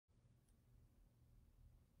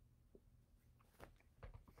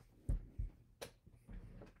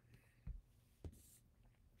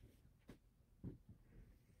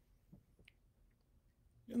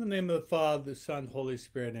In the name of the Father, the Son, Holy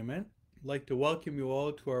Spirit, amen. I'd like to welcome you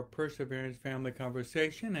all to our Perseverance Family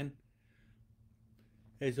Conversation. And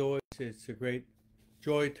as always, it's a great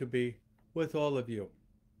joy to be with all of you.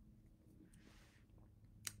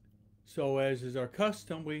 So, as is our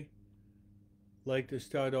custom, we like to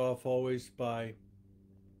start off always by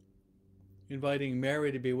inviting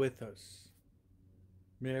Mary to be with us.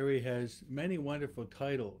 Mary has many wonderful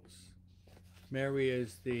titles. Mary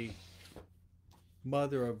is the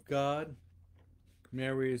Mother of God.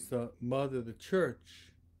 Mary is the Mother of the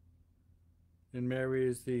Church. And Mary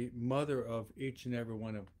is the Mother of each and every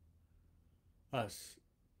one of us.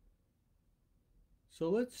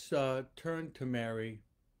 So let's turn to Mary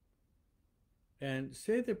and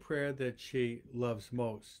say the prayer that she loves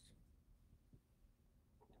most.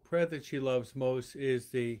 The prayer that she loves most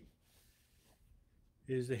is the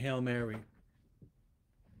Hail Mary,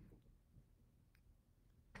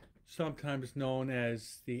 sometimes known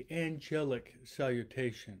as the angelic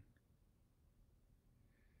salutation.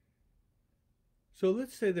 So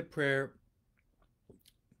let's say the prayer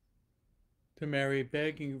to Mary,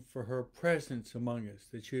 begging for her presence among us,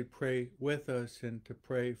 that she would pray with us and to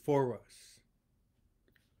pray for us.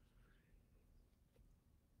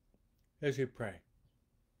 As we pray,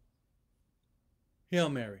 Hail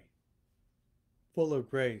Mary, full of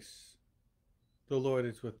grace, the Lord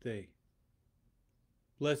is with thee.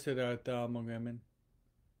 Blessed art thou among women,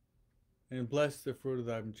 and blessed the fruit of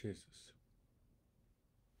thy womb, Jesus.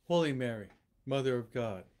 Holy Mary, Mother of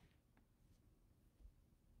God,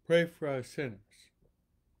 pray for us sinners,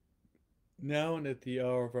 now and at the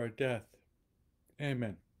hour of our death.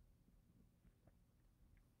 Amen.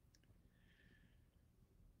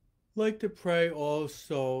 I'd like to pray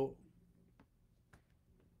also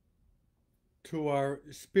to our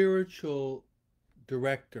spiritual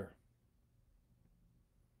director.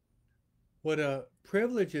 What a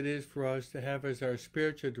privilege it is for us to have as our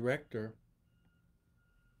spiritual director,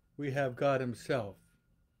 we have God Himself.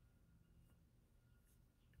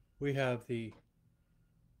 We have the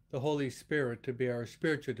Holy Spirit to be our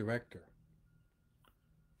spiritual director.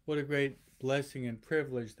 What a great blessing and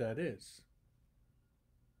privilege that is.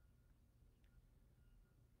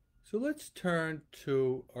 So let's turn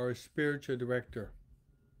to our spiritual director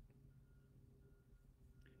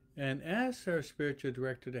and ask our spiritual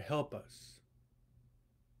director to help us.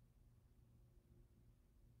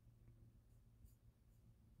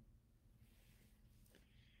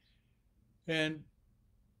 And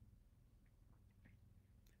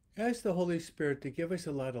ask the Holy Spirit to give us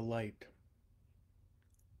a lot of light.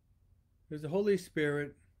 Because the Holy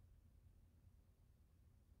Spirit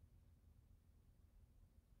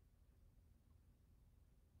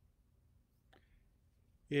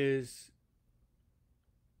is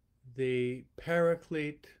the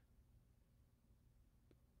Paraclete.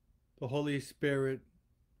 The Holy Spirit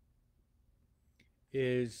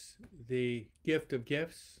is the gift of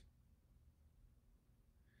gifts.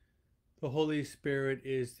 The Holy Spirit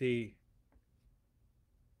is the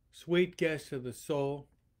sweet guest of the soul.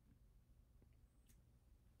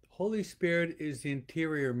 The Holy Spirit is the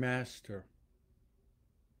interior master.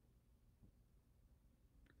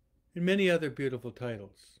 And many other beautiful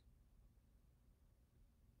titles.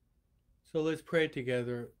 So let's pray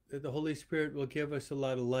together that the Holy Spirit will give us a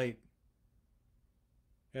lot of light,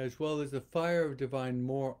 as well as the fire of divine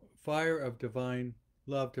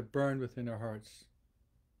love to burn within our hearts.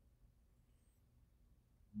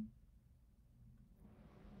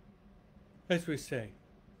 As we say,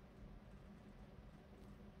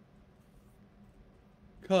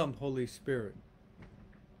 come, Holy Spirit,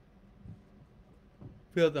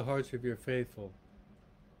 fill the hearts of your faithful,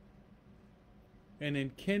 and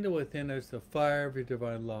enkindle within us the fire of your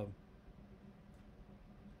divine love.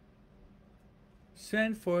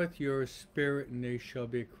 Send forth your Spirit, and they shall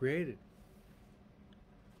be created.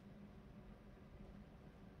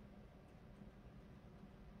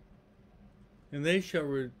 And they shall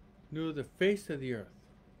renew the face of the earth.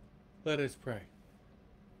 Let us pray.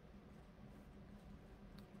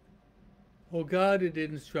 O God, who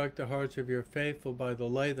did instruct the hearts of your faithful by the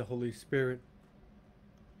light of the Holy Spirit,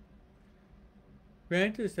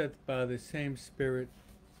 grant us that by the same Spirit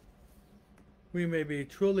we may be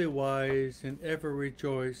truly wise and ever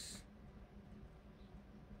rejoice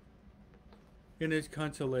in His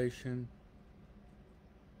consolation,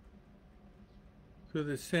 through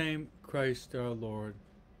the same Christ our Lord.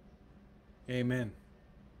 Amen.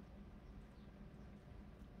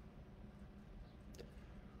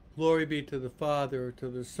 Glory be to the Father, to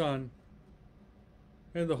the Son,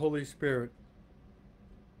 and the Holy Spirit,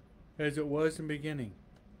 as it was in the beginning,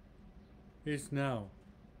 is now,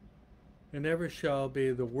 and ever shall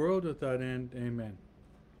be, the world without end. Amen.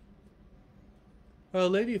 Our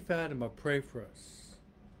Lady of Fatima, pray for us.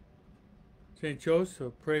 Saint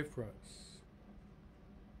Joseph, pray for us.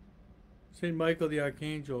 Saint Michael the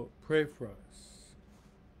Archangel, pray for us.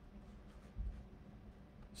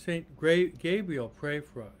 Saint Gabriel, pray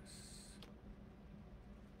for us.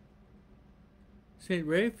 Saint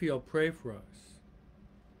Raphael, pray for us.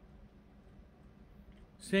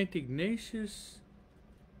 Saint Ignatius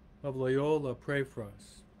of Loyola, pray for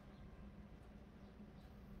us.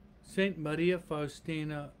 Saint Maria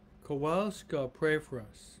Faustina Kowalska, pray for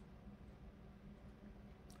us.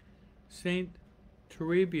 Saint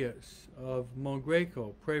Turbius of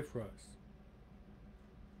Montegreco, pray for us.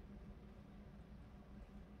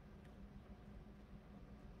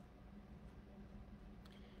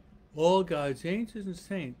 All God's angels and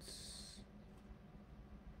saints,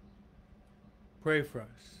 pray for us.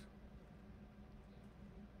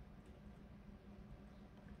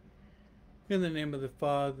 In the name of the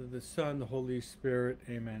Father, the Son, the Holy Spirit,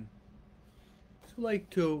 amen. So I'd like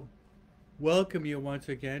to welcome you once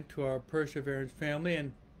again to our Perseverance family,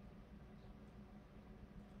 and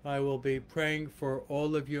I will be praying for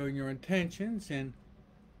all of you and your intentions in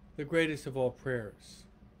the greatest of all prayers.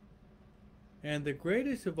 And the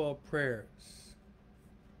greatest of all prayers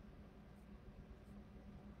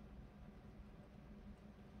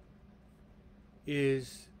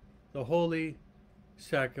is the holy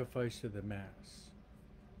sacrifice of the Mass.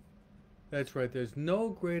 That's right, there's no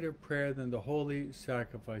greater prayer than the holy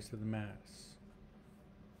sacrifice of the Mass.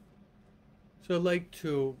 So I'd like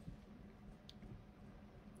to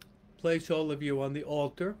place all of you on the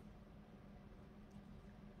altar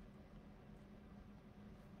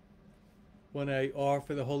when I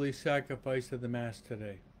offer the holy sacrifice of the Mass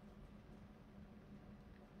today.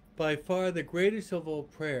 By far the greatest of all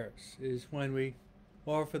prayers is when we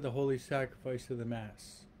offer the holy sacrifice of the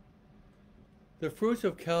Mass. The fruits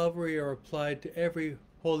of Calvary are applied to every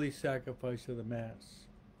holy sacrifice of the Mass.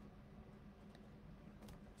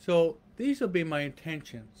 So these will be my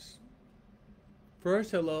intentions.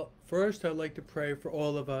 First, I'd like to pray for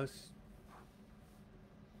all of us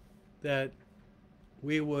that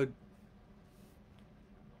we would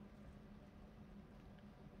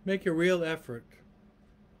make a real effort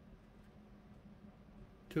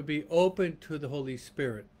to be open to the Holy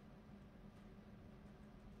Spirit.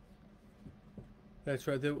 That's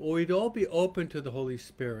right, that we'd all be open to the Holy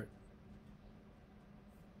Spirit.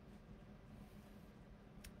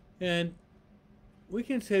 And we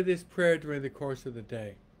can say this prayer during the course of the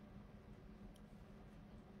day.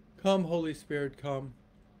 Come, Holy Spirit, come.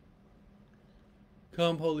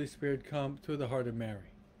 Come, Holy Spirit, come through the heart of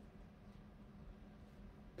Mary.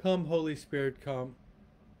 Come, Holy Spirit, come.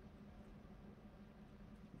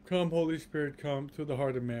 Come, Holy Spirit, come through the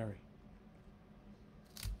heart of Mary.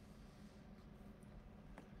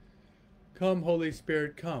 Come, Holy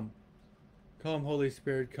Spirit, come. Come, Holy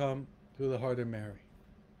Spirit, come through the heart of Mary.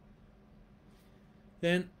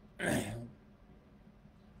 Then,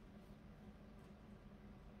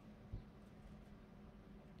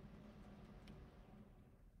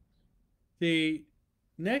 the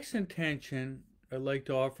next intention I'd like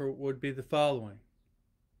to offer would be the following.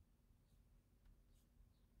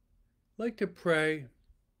 I'd like to pray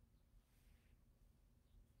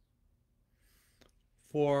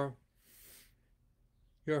for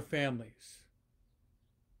your families.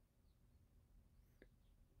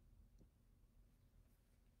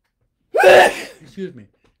 Excuse me.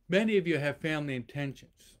 Many of you have family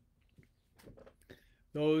intentions.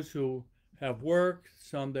 Those who have work,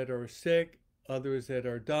 some that are sick, others that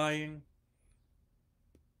are dying.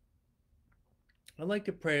 I'd like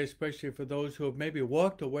to pray especially for those who have maybe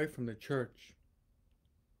walked away from the church,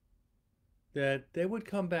 that they would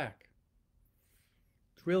come back.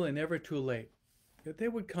 It's really never too late. That they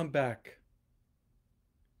would come back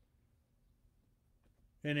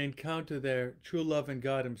and encounter their true love in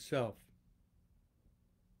God Himself.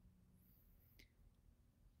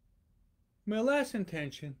 My last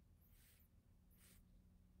intention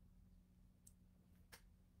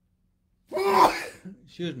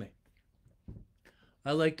excuse me.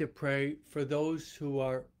 I like to pray for those who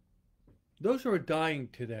are dying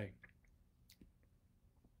today.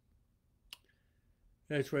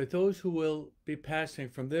 That's right, those who will be passing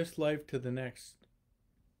from this life to the next.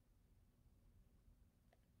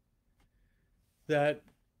 That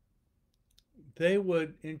they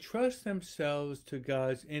would entrust themselves to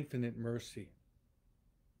God's infinite mercy.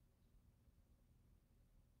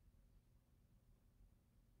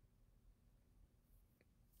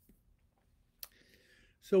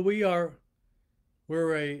 So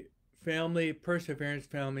we're a family, Perseverance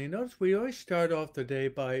family, notice we always start off the day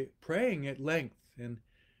by praying at length. And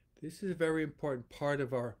this is a very important part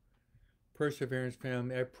of our Perseverance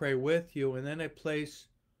family. I pray with you, and then I place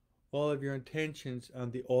all of your intentions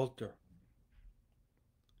on the altar.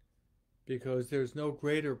 Because there's no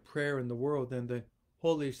greater prayer in the world than the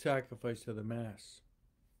holy sacrifice of the Mass.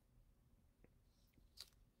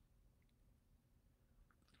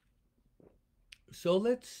 So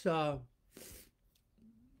let's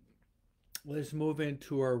move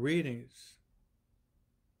into our readings.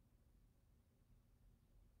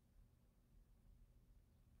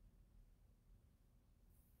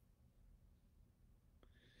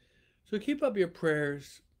 So keep up your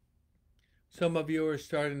prayers. Some of you are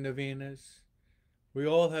starting novenas. We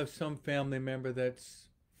all have some family member that's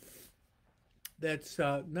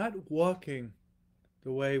not walking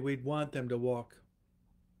the way we'd want them to walk.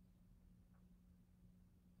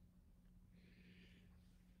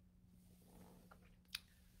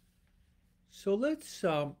 So let's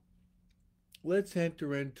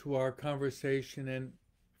enter into our conversation, and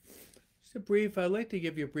I'd like to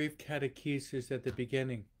give you a brief catechesis at the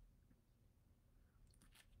beginning.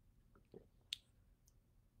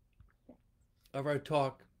 Of our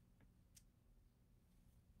talk.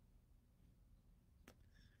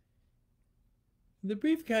 The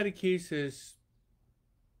brief catechesis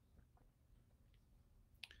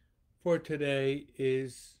for today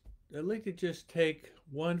is, I'd like to just take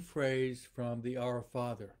one phrase from the Our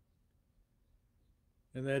Father,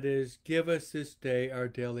 and that is, give us this day our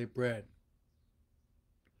daily bread.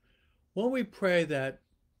 When we pray that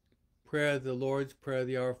prayer, the Lord's Prayer,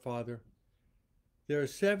 the Our Father, there are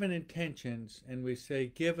 7 intentions, and we say,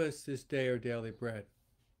 give us this day our daily bread.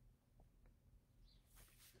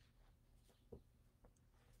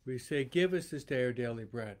 We say, give us this day our daily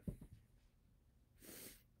bread.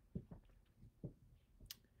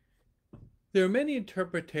 There are many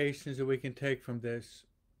interpretations that we can take from this.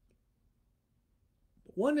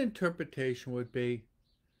 One interpretation would be,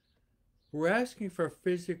 we're asking for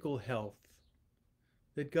physical health,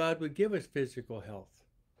 that God would give us physical health,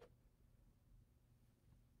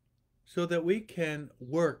 so that we can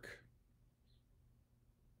work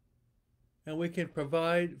and we can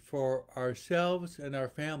provide for ourselves and our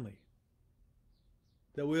family.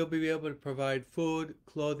 That we'll be able to provide food,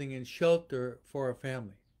 clothing, and shelter for our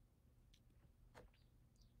family.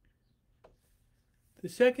 The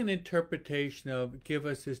second interpretation of give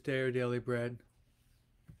us this day our daily bread,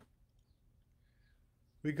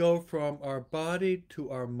 we go from our body to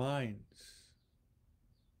our minds.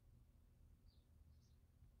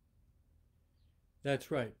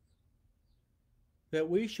 That's right. That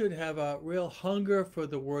we should have a real hunger for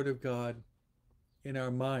the Word of God in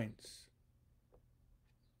our minds.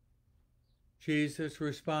 Jesus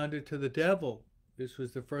responded to the devil. This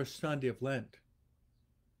was the first Sunday of Lent.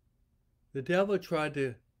 The devil tried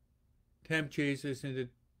to tempt Jesus into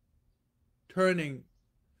turning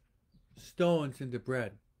stones into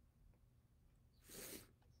bread.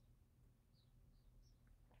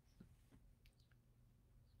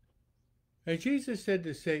 And Jesus said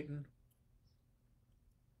to Satan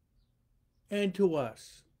and to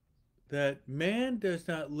us that man does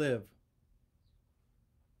not live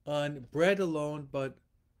on bread alone, but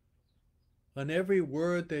on every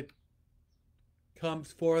word that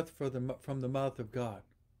comes forth from the mouth of God.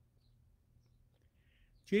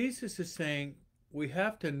 Jesus is saying we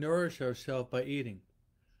have to nourish ourselves by eating,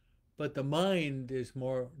 but the mind is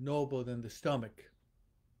more noble than the stomach.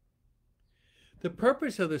 The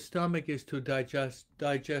purpose of the stomach is to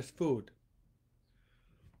digest food,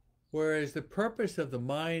 whereas the purpose of the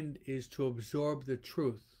mind is to absorb the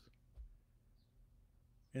truth.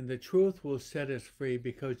 And the truth will set us free,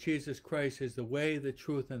 because Jesus Christ is the way, the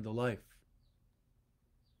truth, and the life.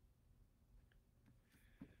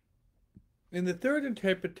 In the third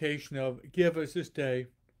interpretation of give us this day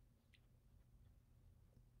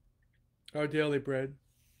our daily bread,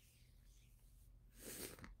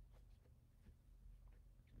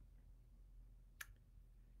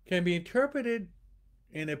 can be interpreted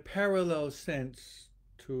in a parallel sense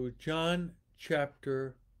to John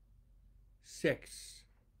chapter 6,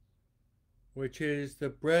 which is the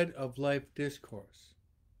bread of life discourse.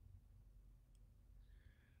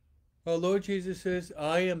 Our Lord Jesus says,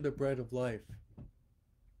 I am the bread of life.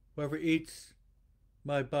 Whoever eats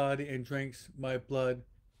my body and drinks my blood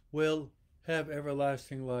will have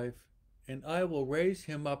everlasting life, and I will raise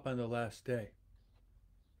him up on the last day.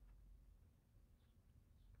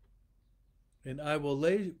 And I will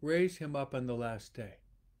raise him up on the last day.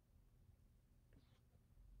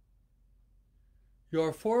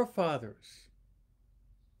 Your forefathers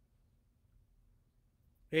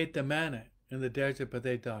ate the manna in the desert, but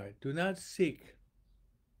they died. Do not seek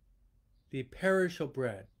the perishable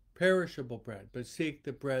bread, but seek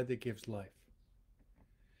the bread that gives life.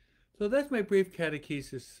 So that's my brief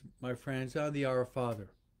catechesis, my friends, on the Our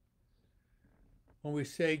Father. When we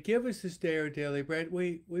say, give us this day our daily bread,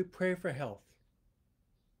 we pray for health.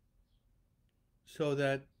 So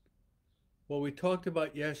that what we talked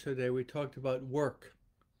about yesterday, we talked about work,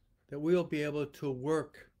 that we'll be able to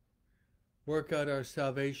work out our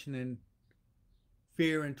salvation in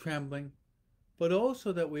fear and trembling, but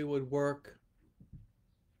also that we would work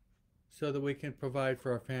so that we can provide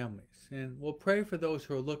for our families. And we'll pray for those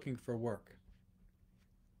who are looking for work,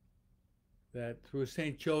 that through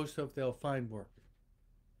St. Joseph they'll find work.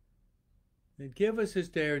 And give us this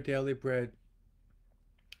day our daily bread.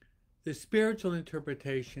 The spiritual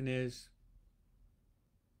interpretation is,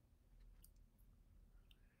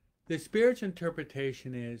 the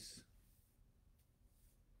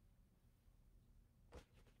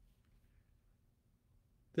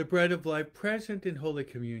bread of life present in Holy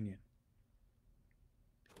Communion.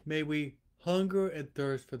 May we hunger and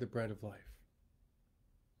thirst for the bread of life.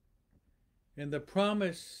 And the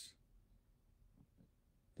promise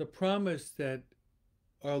that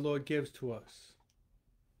our Lord gives to us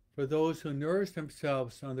for those who nourish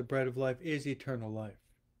themselves on the bread of life is eternal life.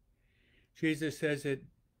 Jesus says it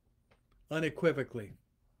unequivocally.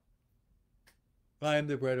 I am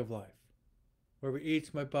the bread of life. Whoever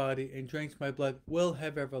eats my body and drinks my blood will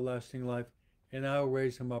have everlasting life, and I will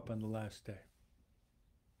raise him up on the last day.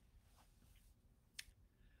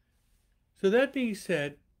 So that being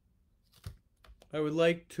said, I would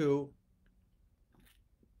like to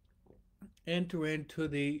enter into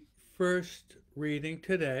the first reading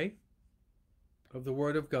today of the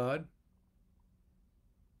Word of God.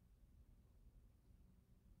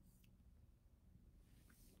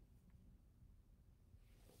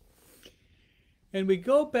 And we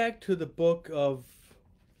go back to the book of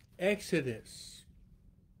Exodus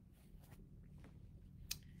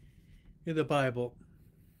in the Bible.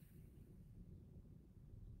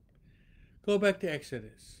 Go back to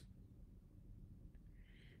Exodus.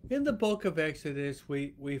 In the book of Exodus,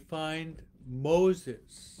 we find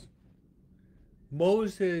Moses.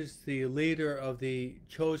 Moses, the leader of the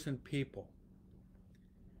chosen people.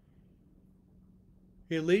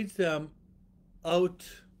 He leads them out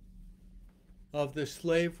of the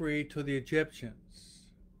slavery to the Egyptians.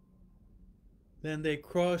 Then they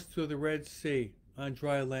cross through the Red Sea on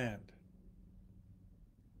dry land.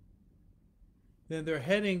 Then they're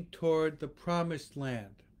heading toward the Promised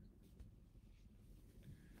Land.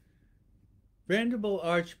 Venerable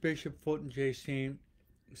Archbishop Fulton J. Sheen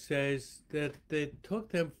says that it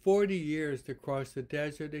took them 40 years to cross the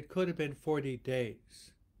desert. It could have been 40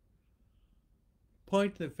 days.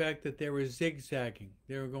 Point to the fact that they were zigzagging.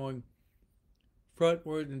 They were going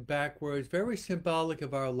frontward and backwards, very symbolic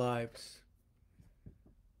of our lives.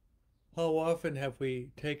 How often have we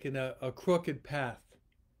taken a crooked path?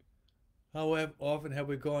 How often have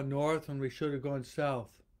we gone north when we should have gone south?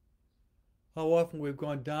 How often we've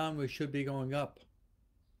gone down when we should be going up?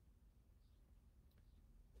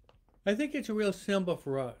 I think it's a real symbol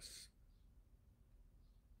for us.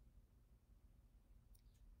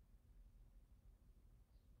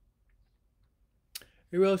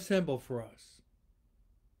 A real symbol for us.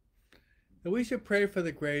 That we should pray for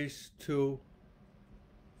the grace to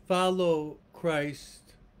follow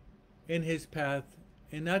Christ in his path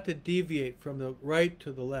and not to deviate from the right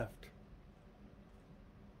to the left.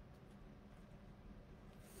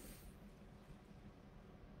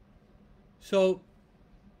 So,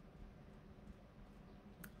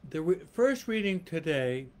 the first reading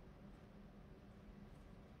today,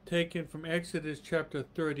 taken from Exodus chapter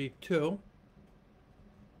 32,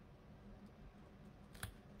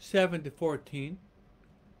 7 to 14,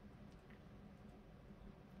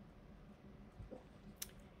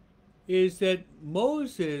 is that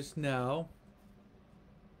Moses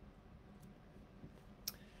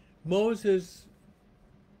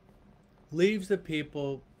leaves the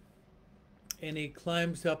people and he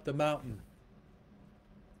climbs up the mountain.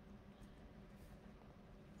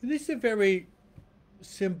 This is a very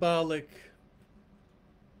symbolic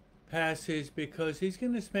passage because he's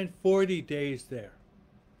going to spend 40 days there.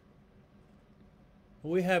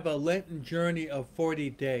 We have a Lenten journey of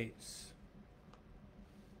 40 days.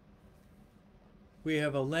 We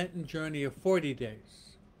have a Lenten journey of 40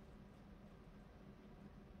 days.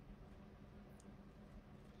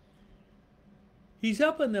 He's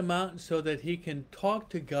up on the mountain so that he can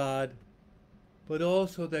talk to God, but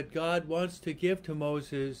also that God wants to give to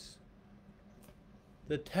Moses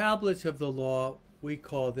the tablets of the law. We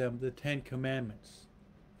call them the Ten Commandments.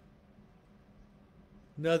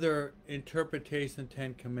 Another interpretation of the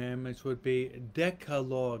Ten Commandments would be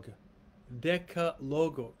Decalogue,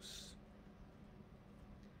 Decalogos.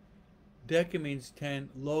 Deca means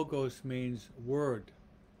 10, logos means word.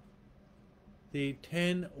 The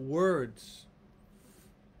 10 words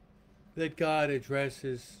that God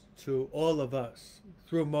addresses to all of us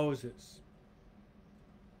through Moses.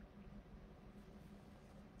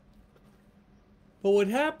 But what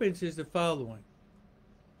happens is the following.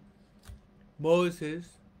 Moses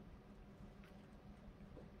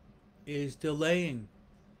is delaying.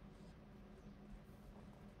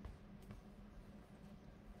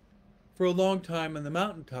 For a long time on the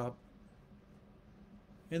mountaintop,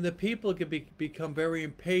 and the people can become very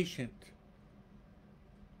impatient.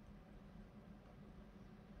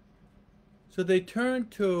 So they turn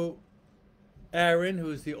to Aaron,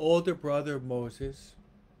 who is the older brother of Moses.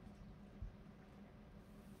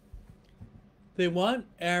 They want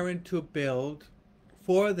Aaron to build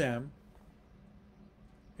for them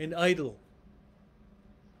an idol,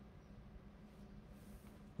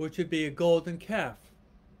 which would be a golden calf.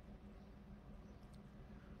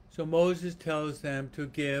 So Moses tells them to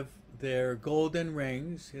give their golden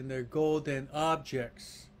rings and their golden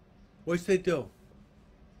objects, which they do.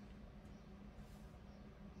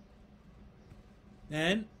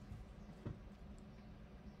 And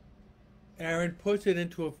Aaron puts it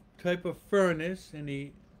into a type of furnace and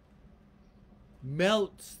he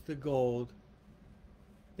melts the gold.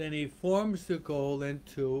 Then he forms the gold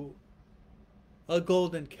into a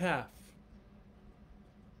golden calf.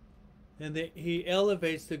 And he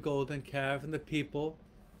elevates the golden calf, and the people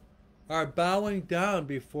are bowing down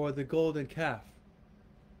before the golden calf.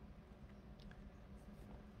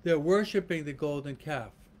 They're worshiping the golden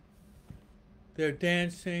calf. They're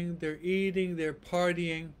dancing, they're eating, they're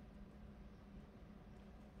partying.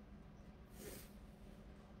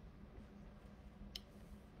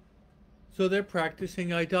 So they're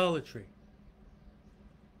practicing idolatry.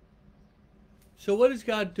 So what does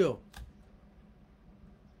God do?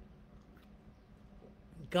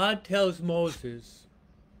 God tells Moses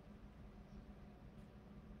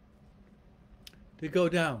to go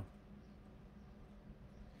down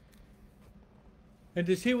and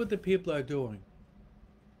to see what the people are doing.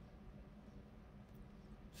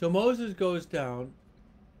 So Moses goes down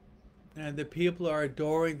and the people are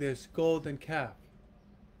adoring this golden calf.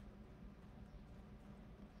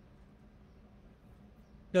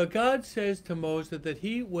 Now God says to Moses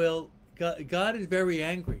that God is very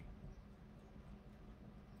angry.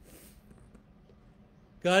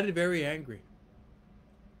 God is very angry.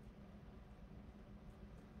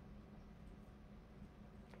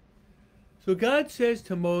 So God says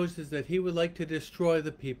to Moses that he would like to destroy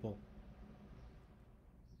the people.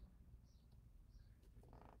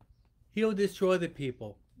 He'll destroy the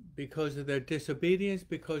people because of their disobedience,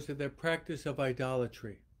 because of their practice of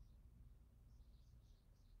idolatry.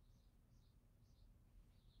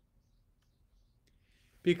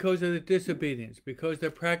 Because of the disobedience, because of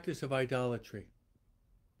their practice of idolatry.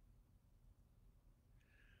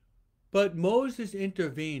 But Moses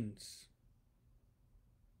intervenes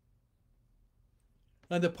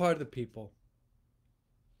on the part of the people.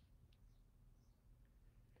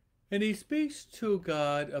 And he speaks to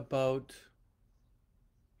God about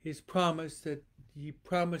his promise that he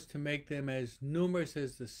promised to make them as numerous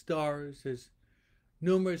as the stars, as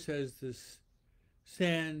numerous as the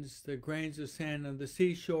sands, the grains of sand on the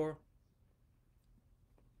seashore.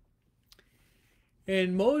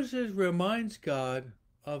 And Moses reminds God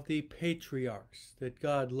of the patriarchs that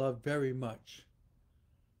God loved very much,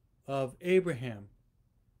 of Abraham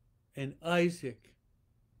and Isaac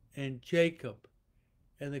and Jacob,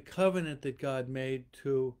 and the covenant that God made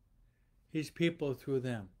to his people through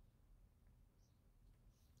them.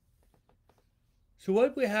 So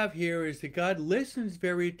what we have here is that God listens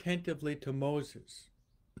very attentively to Moses.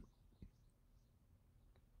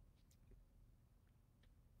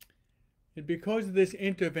 And because of this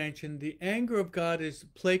intervention, the anger of God is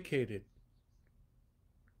placated.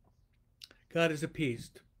 God is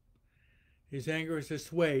appeased. His anger is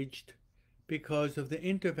assuaged because of the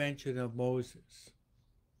intervention of Moses.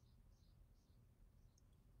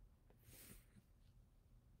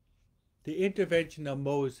 The intervention of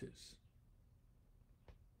Moses.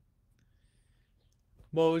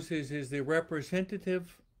 Moses is the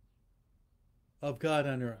representative of God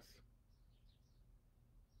on earth.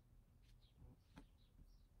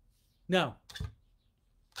 Now,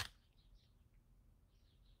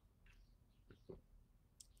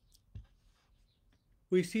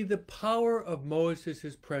 we see the power of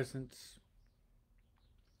Moses' presence.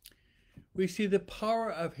 We see the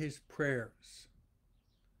power of his prayers.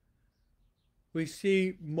 we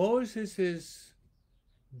see Moses'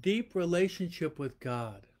 deep relationship with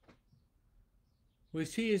God. We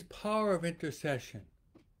see his power of intercession.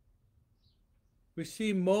 We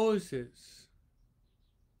see Moses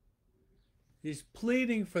is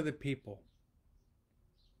pleading for the people.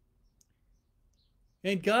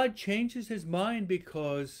 And God changes his mind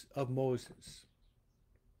because of Moses.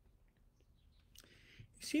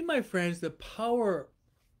 You see, my friends, the power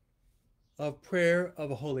of prayer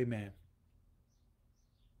of a holy man.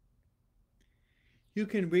 You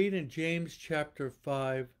can read in James chapter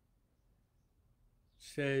 5,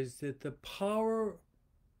 says that the power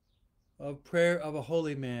of prayer of a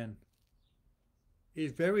holy man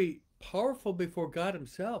is very powerful before God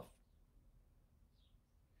himself.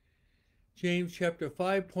 James chapter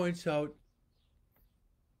 5 points out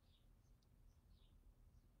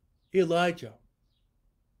Elijah.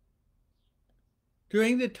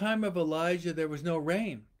 During the time of Elijah, there was no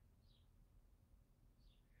rain.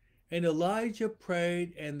 And Elijah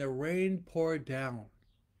prayed, and the rain poured down.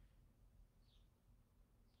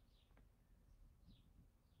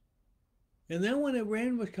 And then when the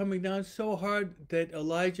rain was coming down so hard that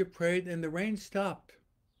Elijah prayed, and the rain stopped.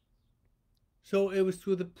 So it was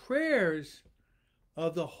through the prayers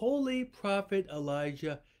of the holy prophet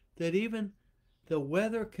Elijah that even the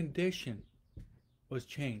weather condition was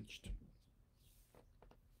changed.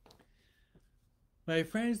 My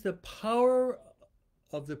friends, the power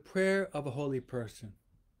of the prayer of a holy person.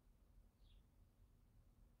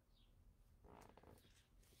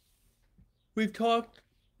 We've talked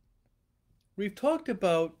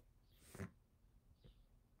about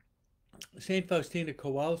Saint Faustina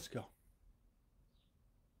Kowalska.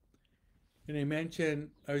 And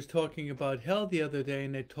I was talking about hell the other day,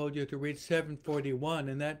 and I told you to read 741,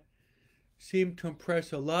 and that seemed to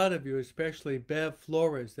impress a lot of you, especially Bev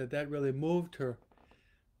Flores, that really moved her.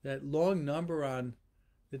 That long number on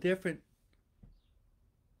the different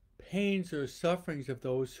pains or sufferings of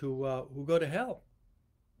those who go to hell.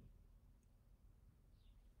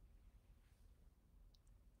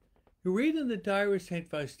 You read in the diary of Saint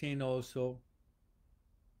Faustina also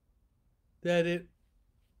that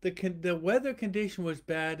the weather condition was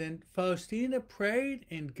bad, and Faustina prayed,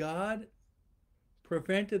 and God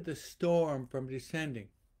prevented the storm from descending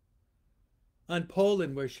on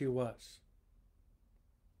Poland where she was.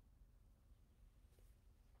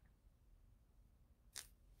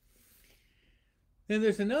 Then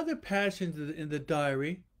there's another passage in the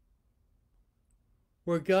diary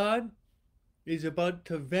where God is about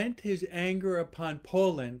to vent his anger upon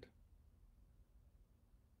Poland.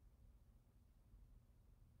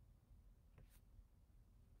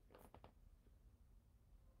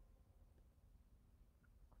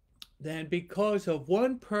 Then because of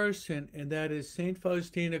one person, and that is Saint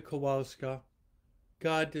Faustina Kowalska,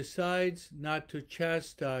 God decides not to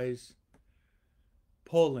chastise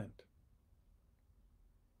Poland.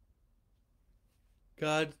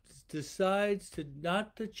 God decides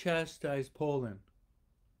not to chastise Poland.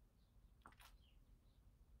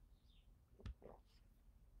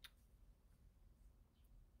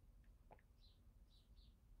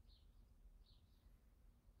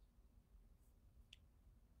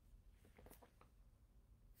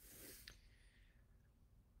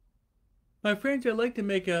 My friends, I'd like to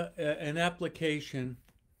make an application.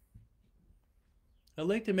 I'd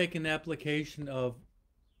like to make an application of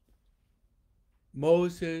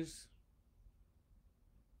Moses,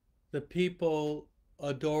 the people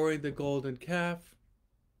adoring the golden calf,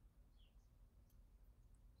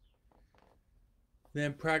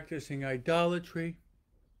 them practicing idolatry,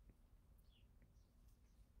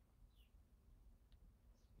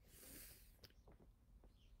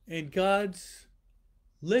 and God's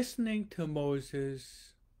listening to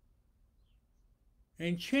Moses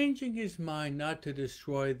and changing his mind not to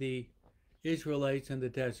destroy the Israelites in the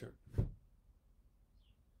desert.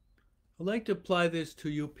 I'd like to apply this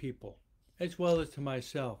to you people, as well as to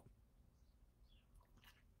myself.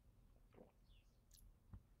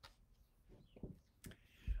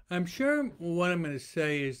 I'm sure what I'm going to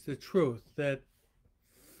say is the truth, that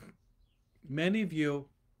many of you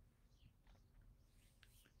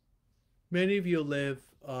live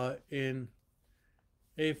in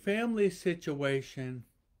a family situation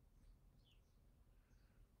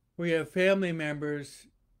where you have family members,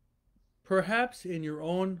 perhaps in your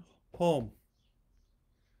own home,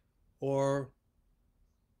 or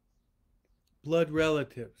blood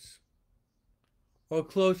relatives, or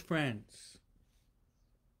close friends,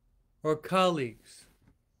 or colleagues,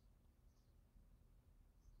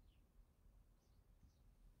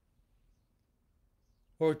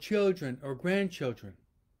 or children or grandchildren.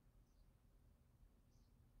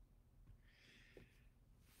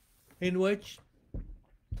 in which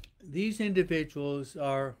these individuals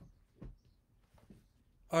are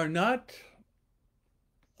not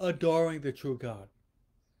adoring the true God.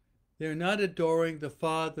 They're not adoring the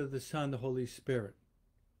Father, the Son, the Holy Spirit.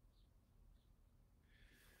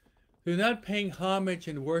 They're not paying homage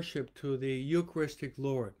and worship to the Eucharistic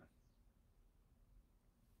Lord.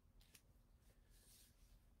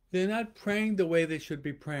 They're not praying the way they should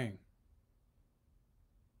be praying.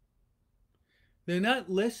 They're not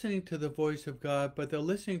listening to the voice of God, but they're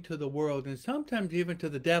listening to the world, and sometimes even to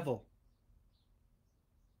the devil.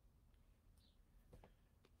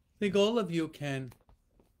 I think all of you can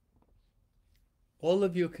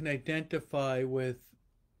identify with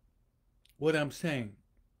what I'm saying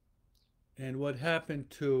and what happened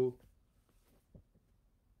to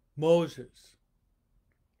Moses.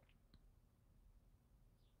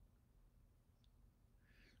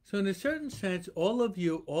 So in a certain sense, all of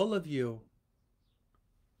you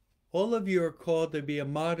are called to be a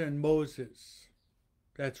modern Moses.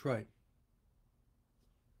 That's right.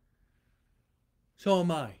 So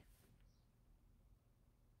am I.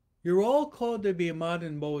 You're all called to be a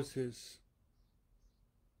modern Moses,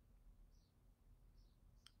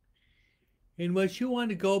 in which you want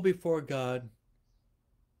to go before God,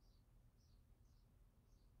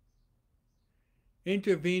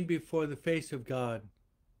 intervene before the face of God,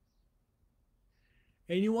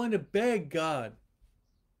 and you want to beg God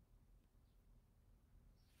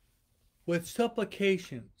with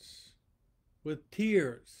supplications, with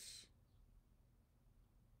tears,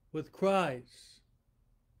 with cries,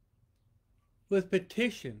 with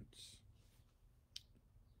petitions,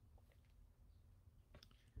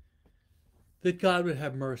 that God would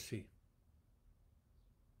have mercy.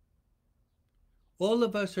 All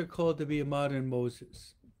of us are called to be a modern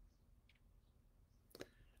Moses.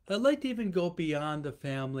 I'd like to even go beyond the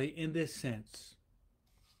family in this sense.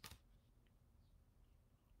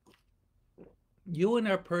 You and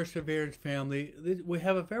our Perseverance family, we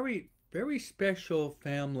have a very, very special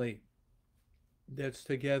family that's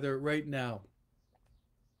together right now.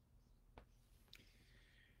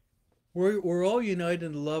 We're all united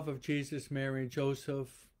in the love of Jesus, Mary, and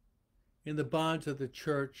Joseph, in the bonds of the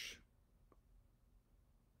church.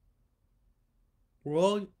 We're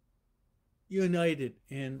all united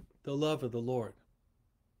in the love of the Lord.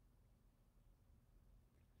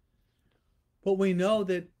 But we know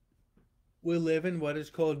that we live in what is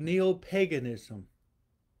called neo-paganism.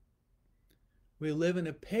 We live in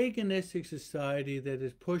a paganistic society that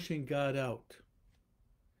is pushing God out.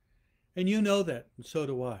 And you know that, and so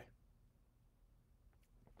do I.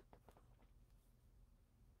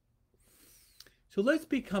 So let's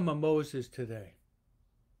become a Moses today.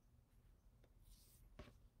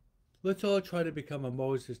 Let's all try to become a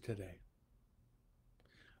Moses today.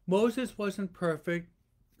 Moses wasn't perfect.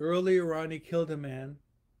 Earlier on, he killed a man.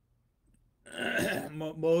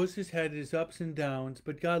 Moses had his ups and downs,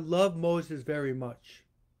 but God loved Moses very much.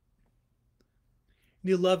 And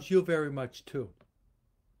he loves you very much too.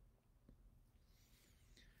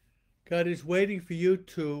 God is waiting for you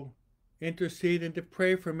to intercede and to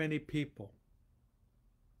pray for many people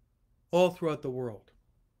all throughout the world.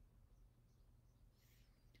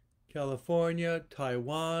 California,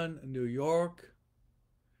 Taiwan, New York.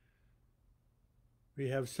 We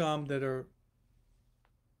have some that are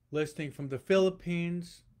listening from the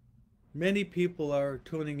Philippines. Many people are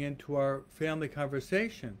tuning into our family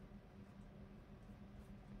conversation.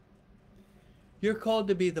 You're called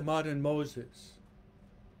to be the modern Moses.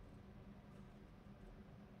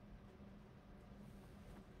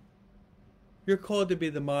 You're called to be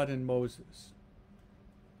the modern Moses.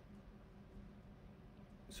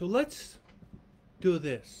 So let's do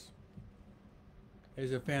this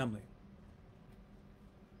as a family.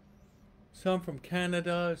 Some from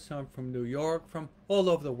Canada, some from New York, from all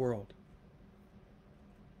over the world.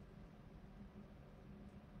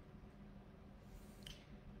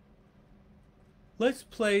 Let's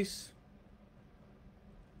place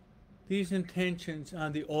these intentions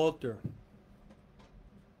on the altar,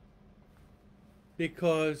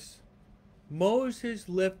 because Moses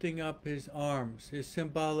lifting up his arms is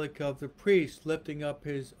symbolic of the priest lifting up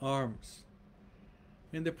his arms.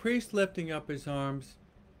 And the priest lifting up his arms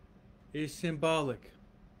is symbolic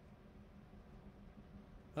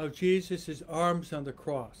of Jesus' arms on the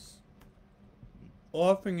cross,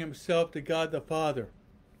 offering himself to God the Father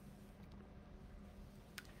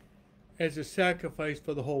as a sacrifice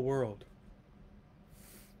for the whole world.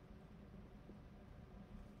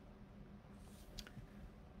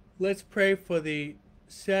 Let's pray for the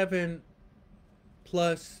 7+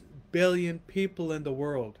 billion people in the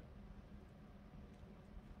world.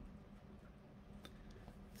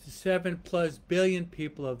 7+ billion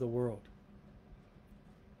people of the world.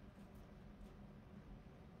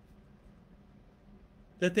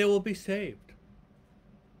 That they will be saved.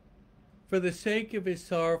 For the sake of his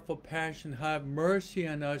sorrowful passion, have mercy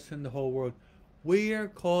on us and the whole world. We are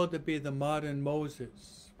called to be the modern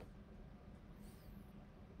Moses.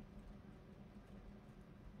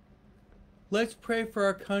 Let's pray for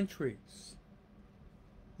our countries.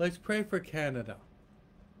 Let's pray for Canada.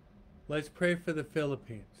 Let's pray for the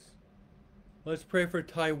Philippines. Let's pray for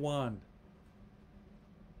Taiwan.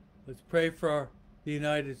 Let's pray for the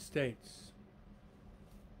United States.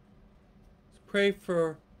 Let's pray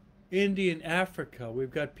for India and Africa.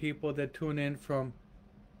 We've got people that tune in from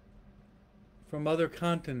other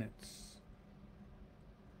continents.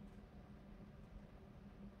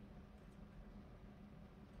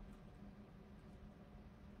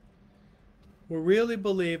 We really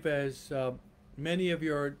believe, as many of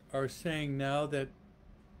you are saying now, that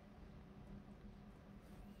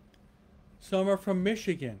some are from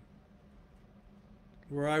Michigan,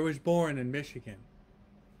 where I was born in Michigan,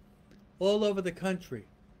 all over the country.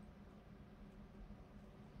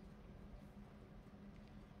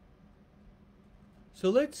 So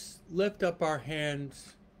let's lift up our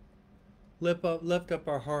hands, lift up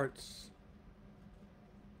our hearts,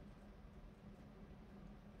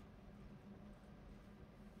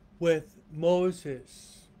 with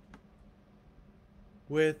Moses,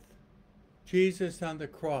 with Jesus on the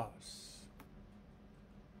cross.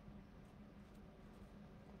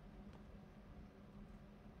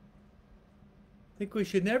 I think we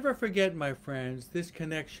should never forget, my friends, this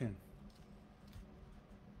connection.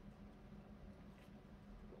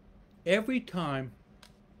 Every time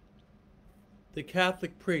the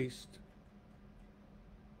Catholic priest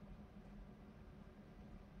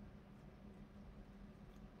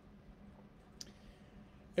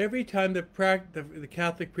the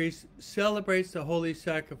Catholic priest celebrates the holy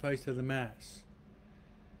sacrifice of the Mass,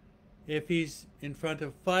 if he's in front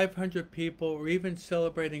of 500 people or even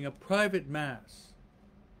celebrating a private Mass,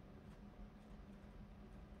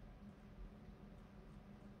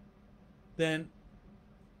 then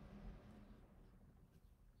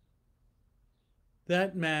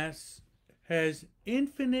that Mass has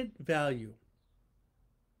infinite value.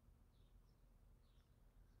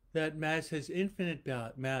 That Mass has infinite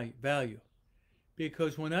value.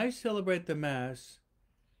 Because when I celebrate the Mass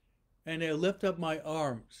and I lift up my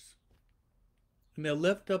arms and I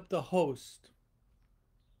lift up the host,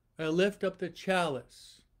 I lift up the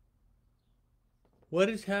chalice, what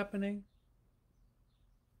is happening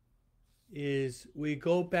is we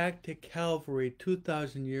go back to Calvary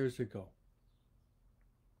 2,000 years ago.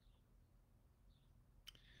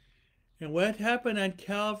 And what happened on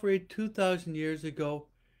Calvary 2,000 years ago,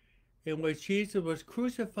 in which Jesus was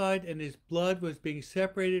crucified and his blood was being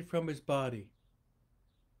separated from his body.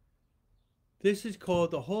 This is called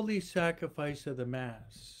the holy sacrifice of the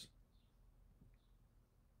Mass.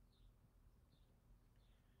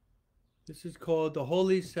 This is called the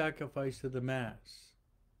holy sacrifice of the Mass.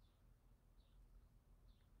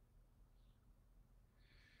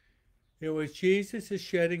 In which Jesus is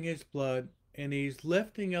shedding his blood and he's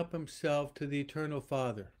lifting up himself to the eternal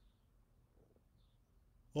Father.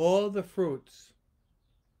 All the fruits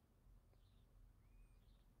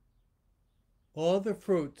of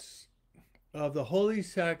the holy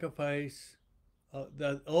sacrifice,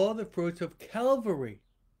 all the fruits of Calvary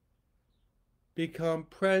become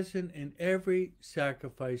present in every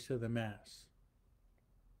sacrifice of the Mass.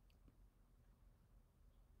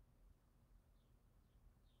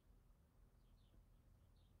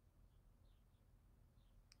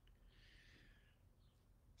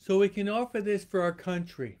 So we can offer this for our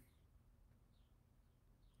country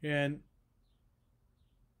and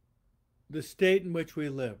the state in which we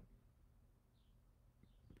live,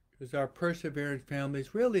 because our Perseverance family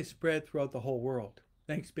is really spread throughout the whole world.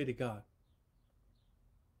 Thanks be to God.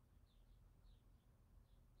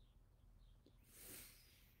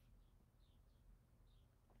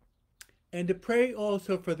 And to pray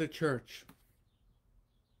also for the church,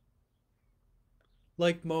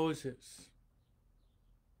 like Moses.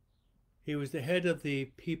 He was the head of the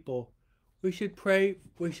people. We should pray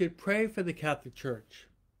for the Catholic Church.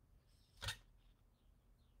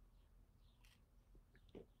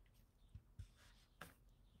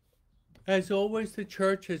 As always, the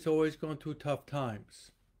church has always gone through tough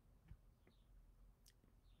times.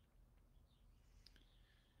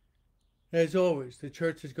 As always, the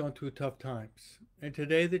church has gone through tough times. And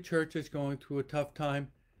today the church is going through a tough time.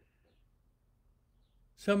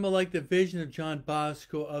 Some are like the vision of John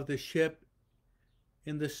Bosco of the ship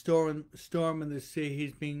in the storm in the sea.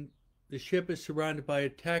 He's being the ship is surrounded by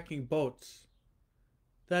attacking boats.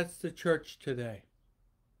 That's the church today.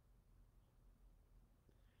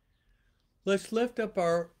 Let's lift up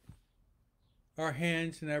our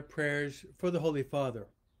hands and our prayers for the Holy Father.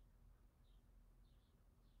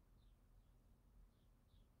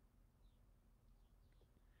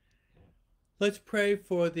 Let's pray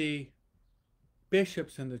for the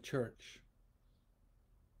bishops in the church.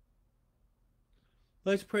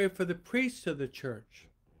 Let's pray for the priests of the church.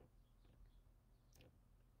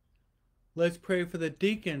 Let's pray for the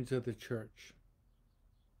deacons of the church.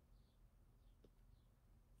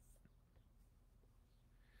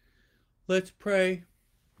 Let's pray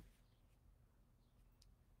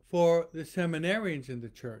for the seminarians in the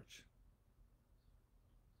church.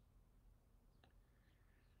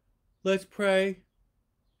 Let's pray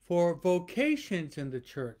for vocations in the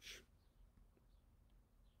church,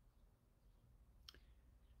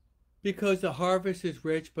 because the harvest is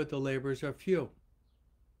rich, but the laborers are few.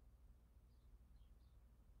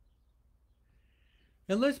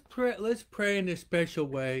 And let's pray in a special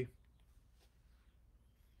way.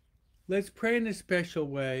 Let's pray in a special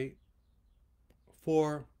way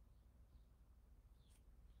for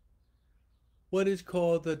what is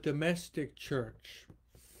called the domestic church.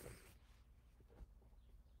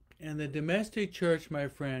 And the domestic church, my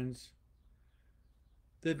friends,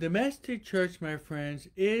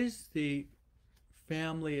 is the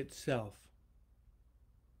family itself.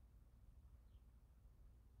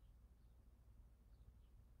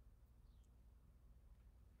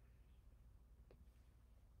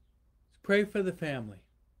 Let's pray for the family.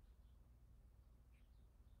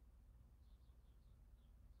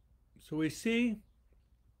 So we see,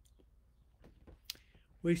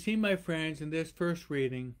 my friends, in this first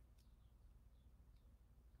reading,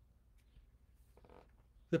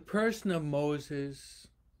 the person of Moses,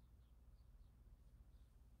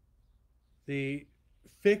 the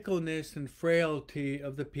fickleness and frailty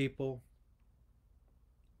of the people.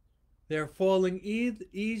 They're falling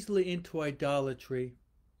easily into idolatry.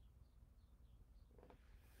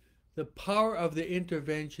 The power of the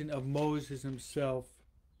intervention of Moses himself.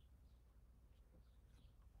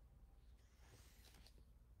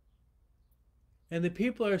 And the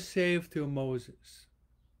people are saved through Moses.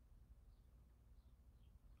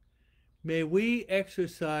 May we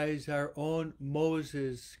exercise our own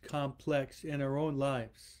Moses complex in our own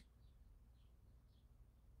lives.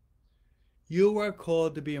 You are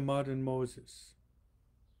called to be a modern Moses.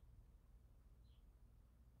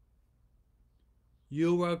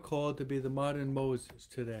 You are called to be the modern Moses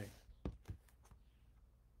today.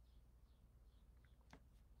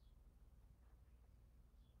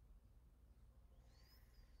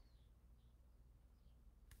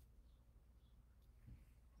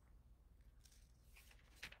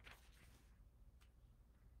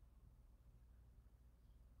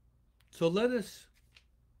 So let us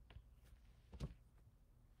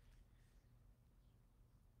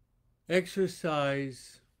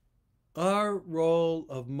exercise our role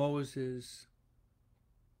of Moses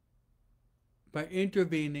by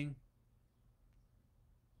intervening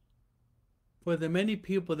for the many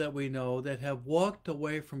people that we know that have walked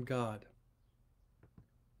away from God.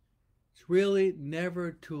 It's really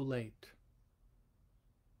never too late.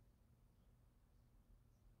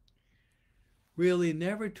 Really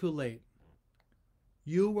never too late.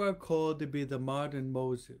 You are called to be the modern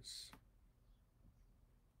Moses.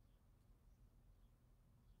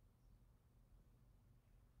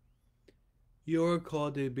 You are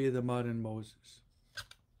called to be the modern Moses.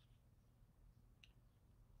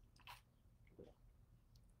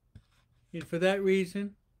 And for that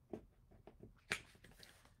reason,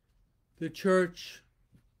 the church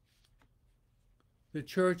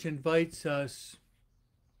invites us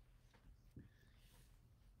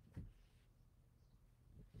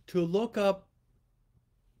to look up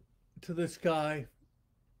to the sky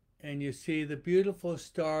and you see the beautiful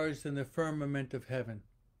stars in the firmament of heaven.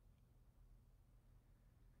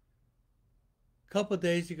 A couple of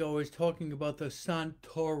days ago I was talking about the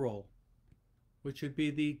Santoral, which would be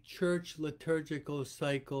the church liturgical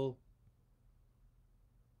cycle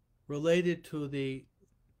related to the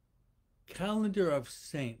calendar of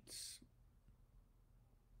saints.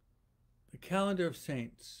 The calendar of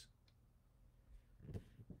saints.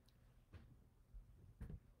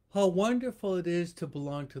 How wonderful it is to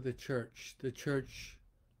belong to the church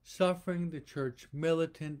suffering, the church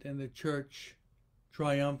militant, and the church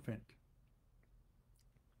triumphant.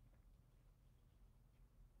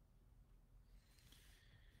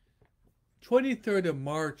 March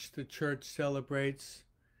 23rd, the church celebrates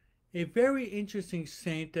a very interesting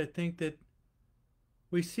saint. I think that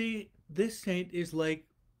we see this saint is like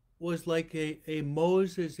was like a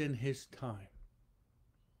Moses in his time.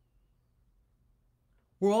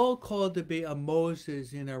 We're all called to be a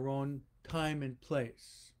Moses in our own time and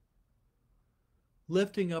place,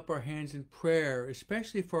 lifting up our hands in prayer,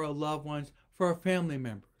 especially for our loved ones, for our family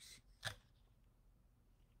members.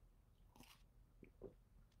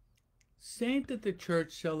 Saint that the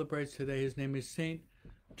church celebrates today, his name is Saint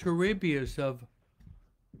Turribius of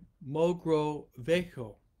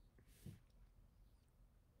Mogrovejo.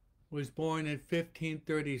 Was born in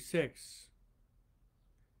 1536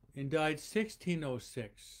 and died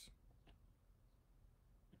 1606.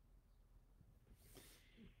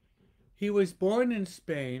 He was born in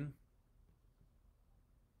Spain.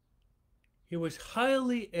 He was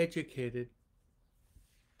highly educated.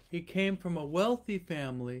 He came from a wealthy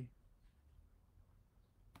family.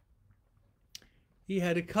 He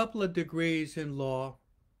had a couple of degrees in law.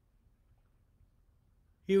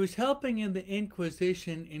 He was helping in the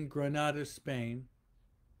Inquisition in Granada, Spain.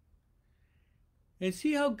 And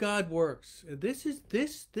see how God works. This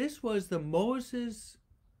was the Moses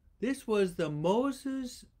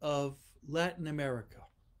of Latin America.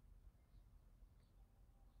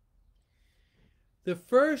 The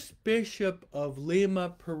first bishop of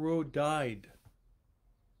Lima, Peru died.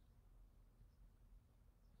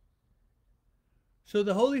 So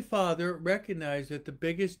the Holy Father recognized that the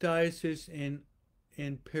biggest diocese in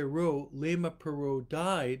Peru, Lima, Peru,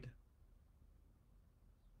 died.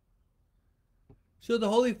 So the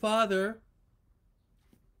Holy Father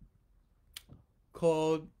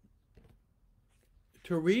called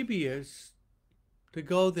Turribius to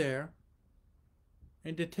go there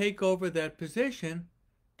and to take over that position.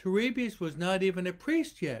 Turribius was not even a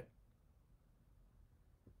priest yet.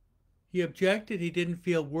 He objected. He didn't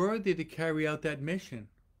feel worthy to carry out that mission.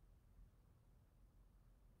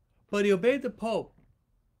 But he obeyed the Pope.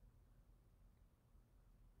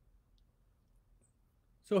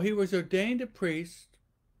 So he was ordained a priest,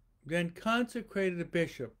 then consecrated a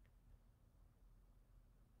bishop.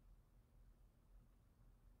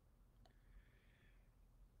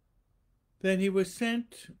 Then he was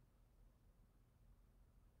sent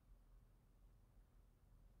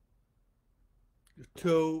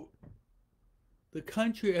to the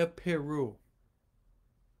country of Peru.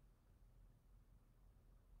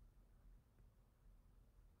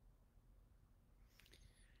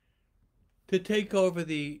 To take over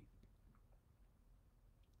the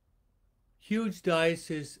huge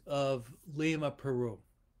diocese of Lima, Peru.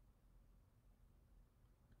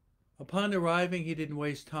 Upon arriving, he didn't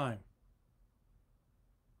waste time.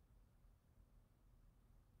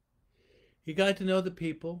 He got to know the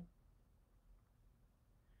people.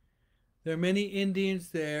 There are many Indians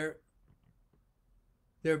there.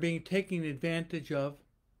 They're being taken advantage of.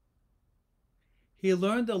 He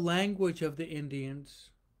learned the language of the Indians,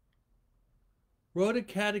 wrote a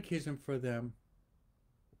catechism for them,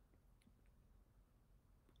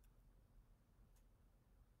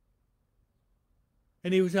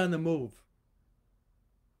 and he was on the move.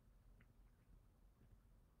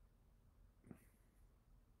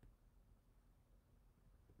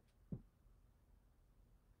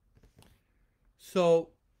 So,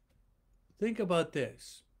 think about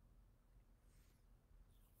this.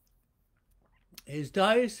 His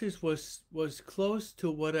diocese was close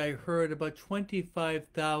to what I heard, about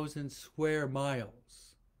 25,000 square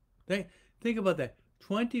miles. Think about that.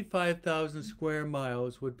 25,000 square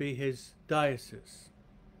miles would be his diocese.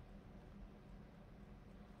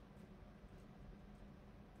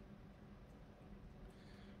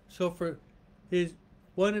 So for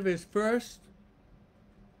one of his first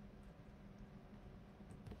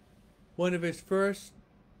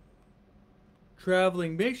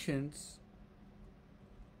traveling missions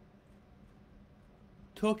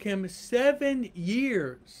took him 7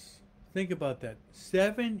 years. Think about that.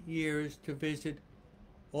 7 years to visit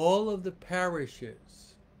all of the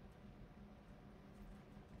parishes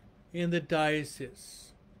in the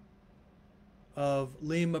diocese of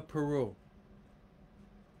Lima, Peru.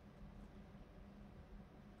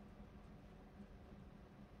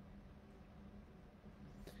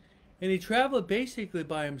 And he traveled basically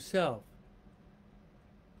by himself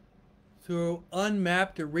through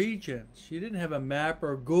unmapped regions. You didn't have a map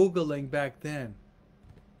or Googling back then,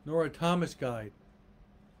 nor a Thomas guide.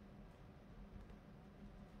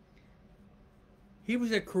 He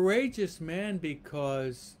was a courageous man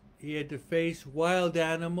because he had to face wild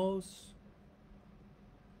animals,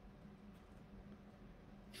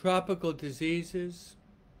 tropical diseases,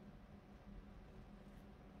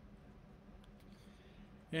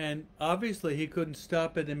 and obviously he couldn't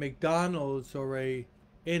stop at a McDonald's or a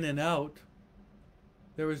In-N-Out.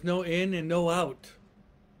 There was no in and no out.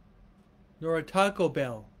 nor a Taco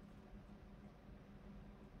Bell.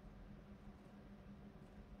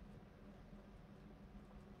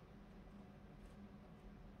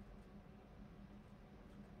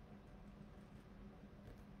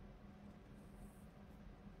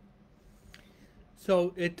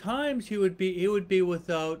 So at times he would be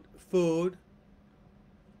without food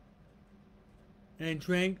and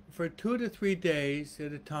drink for 2 to 3 days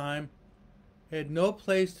at a time, had no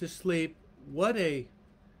place to sleep. What an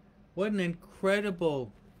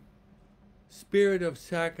incredible spirit of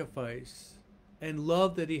sacrifice and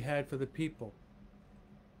love that he had for the people.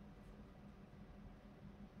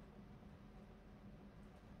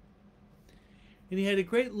 And he had a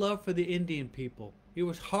great love for the Indian people. He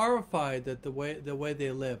was horrified at the way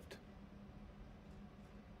they lived.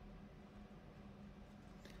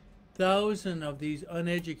 Thousands of these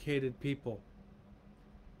uneducated people.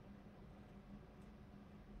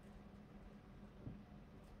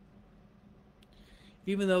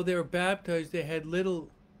 Even though they were baptized, they had little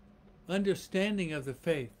understanding of the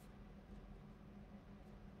faith.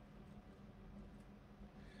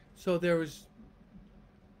 So there was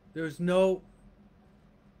no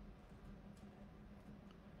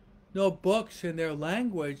books in their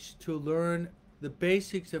language to learn the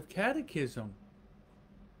basics of catechism.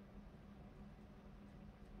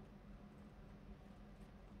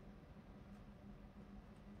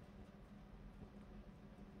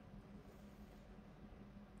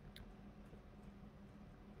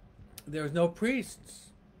 There was no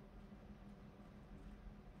priests.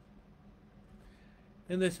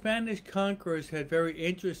 And the Spanish conquerors had very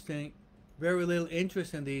little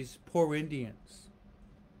interest in these poor Indians.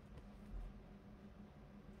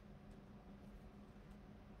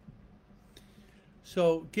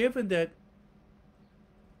 So given that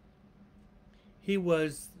he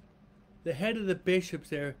was the head of the bishops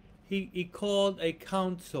there, he called a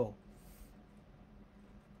council.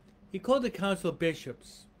 He called the council of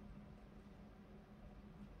bishops.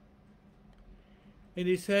 And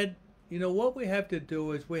he said, you know, what we have to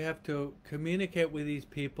do is we have to communicate with these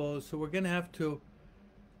people, so we're going to have to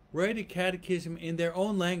write a catechism in their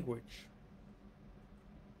own language.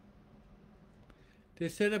 To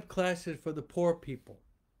set up classes for the poor people.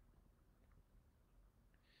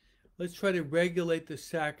 Let's try to regulate the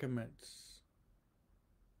sacraments.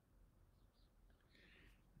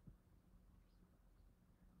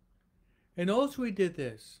 And also he did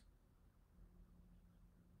this.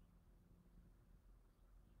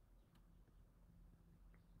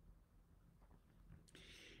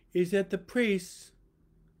 Is that the priests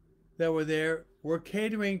that were there were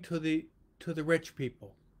catering to the rich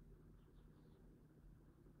people.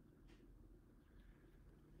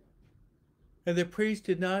 And the priests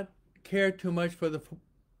did not care too much for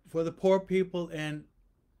the poor people, and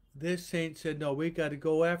this saint said, no, we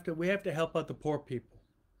have to help out the poor people.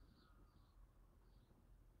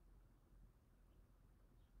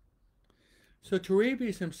 So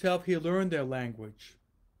Turribius himself, he learned their language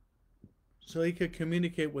so he could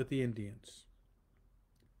communicate with the Indians.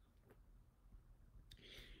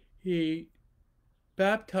 He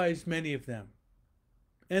baptized many of them,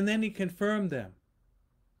 and then he confirmed them.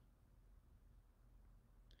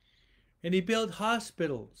 And he built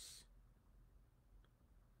hospitals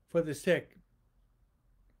for the sick.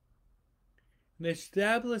 And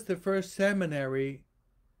established the first seminary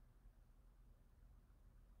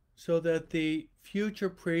so that the future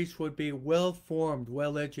priests would be well formed,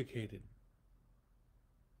 well educated.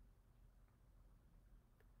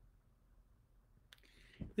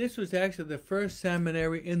 This was actually the first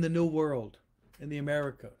seminary in the New World, in the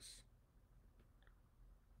Americas.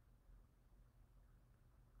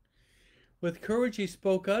 With courage, he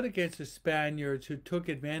spoke out against the Spaniards who took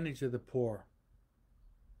advantage of the poor.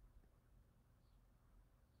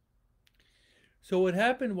 So what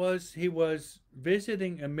happened was he was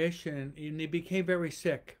visiting a mission and he became very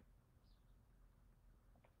sick.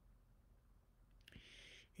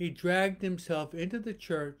 He dragged himself into the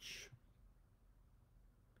church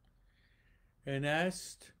and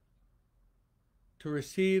asked to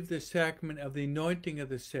receive the sacrament of the anointing of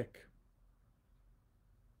the sick.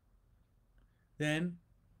 Then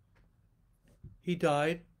he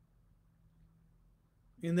died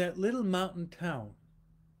in that little mountain town.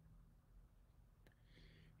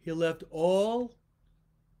 He left all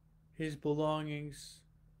his belongings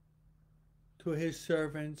to his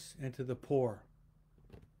servants and to the poor.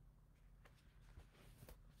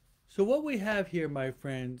 So what we have here, my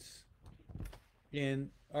friends, in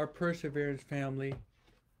our Perseverance family,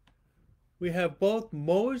 we have both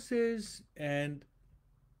Moses and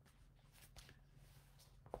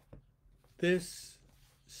this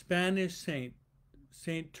Spanish saint,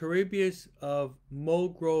 Saint Turribius of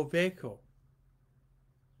Mogrovejo,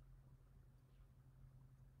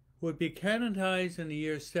 who would be canonized in the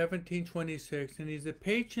year 1726, and he's the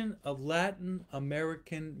patron of Latin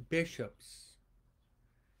American bishops.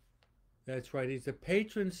 That's right, he's the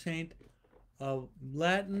patron saint of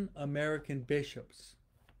Latin American bishops.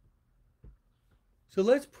 So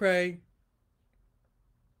let's pray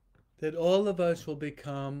that all of us will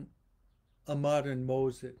become a modern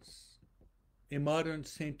Moses, a modern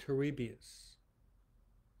Saint Turribius,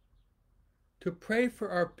 to pray for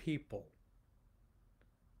our people.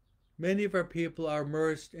 Many of our people are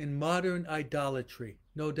immersed in modern idolatry,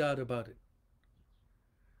 no doubt about it.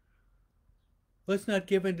 Let's not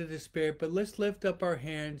give in to despair, but let's lift up our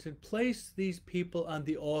hands and place these people on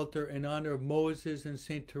the altar in honor of Moses and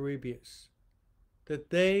Saint Turribius, that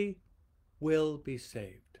they will be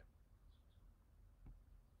saved.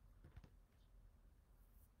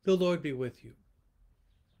 The Lord be with you.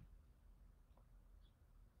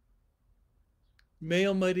 May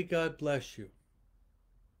Almighty God bless you,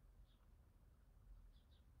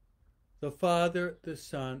 the Father, the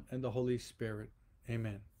Son, and the Holy Spirit.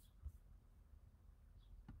 Amen.